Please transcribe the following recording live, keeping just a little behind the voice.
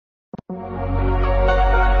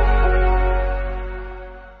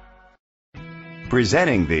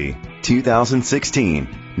Presenting the 2016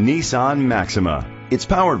 Nissan Maxima. It's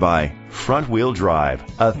powered by front-wheel drive,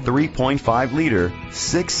 a 3.5-liter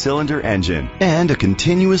 6-cylinder engine, and a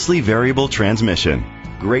continuously variable transmission.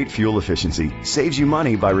 Great fuel efficiency saves you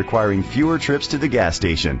money by requiring fewer trips to the gas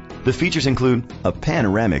station. The features include a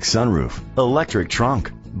panoramic sunroof, electric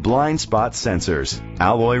trunk, blind spot sensors,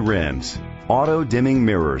 alloy rims, auto-dimming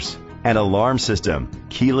mirrors, an alarm system,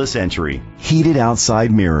 keyless entry, heated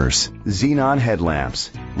outside mirrors, xenon headlamps,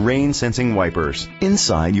 rain-sensing wipers.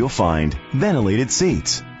 Inside you'll find ventilated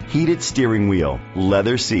seats, heated steering wheel,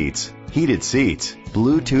 leather seats, heated seats,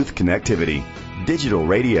 Bluetooth connectivity, digital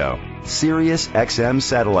radio, Sirius XM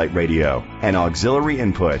satellite radio, and auxiliary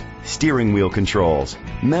input, steering wheel controls,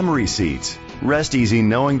 memory seats. Rest easy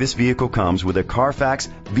knowing this vehicle comes with a Carfax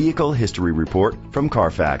Vehicle History Report from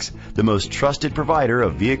Carfax, the most trusted provider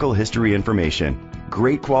of vehicle history information.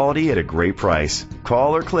 Great quality at a great price.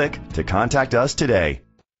 Call or click to contact us today.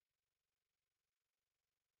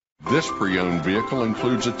 This pre-owned vehicle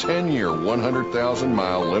includes a 10-year,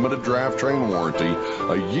 100,000-mile limited drivetrain warranty,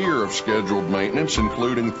 a year of scheduled maintenance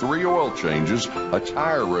including 3 oil changes, a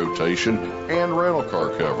tire rotation, and rental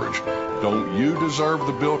car coverage. Don't you deserve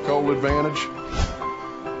the Bill Cole advantage?